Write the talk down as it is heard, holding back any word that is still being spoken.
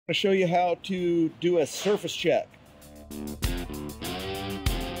To show you how to do a surface check.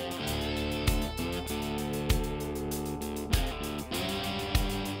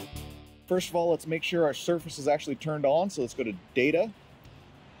 First of all, let's make sure our surface is actually turned on. So let's go to Data,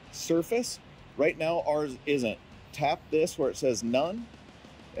 Surface. Right now ours isn't. Tap this where it says None,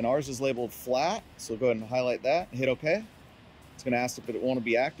 and ours is labeled Flat. So go ahead and highlight that, hit OK. It's going to ask if it want to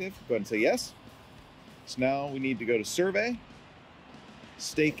be active. Go ahead and say yes. So now we need to go to Survey,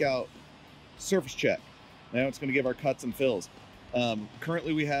 Stake Out, Surface Check. Now it's going to give our cuts and fills.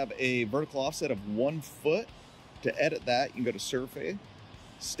 Currently we have a vertical offset of 1 foot. To edit that, you can go to Survey,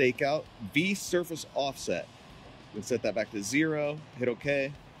 Stake Out, V Surface Offset. You can set that back to 0, hit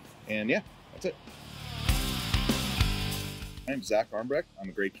OK, and yeah, that's it. I'm Zach Armbrecht. I'm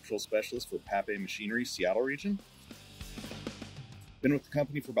a grade control specialist for Papé Machinery, Seattle region. Been with the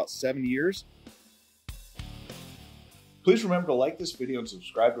company for about 7 years. Please remember to like this video and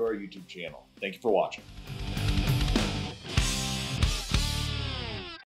subscribe to our YouTube channel. Thank you for watching.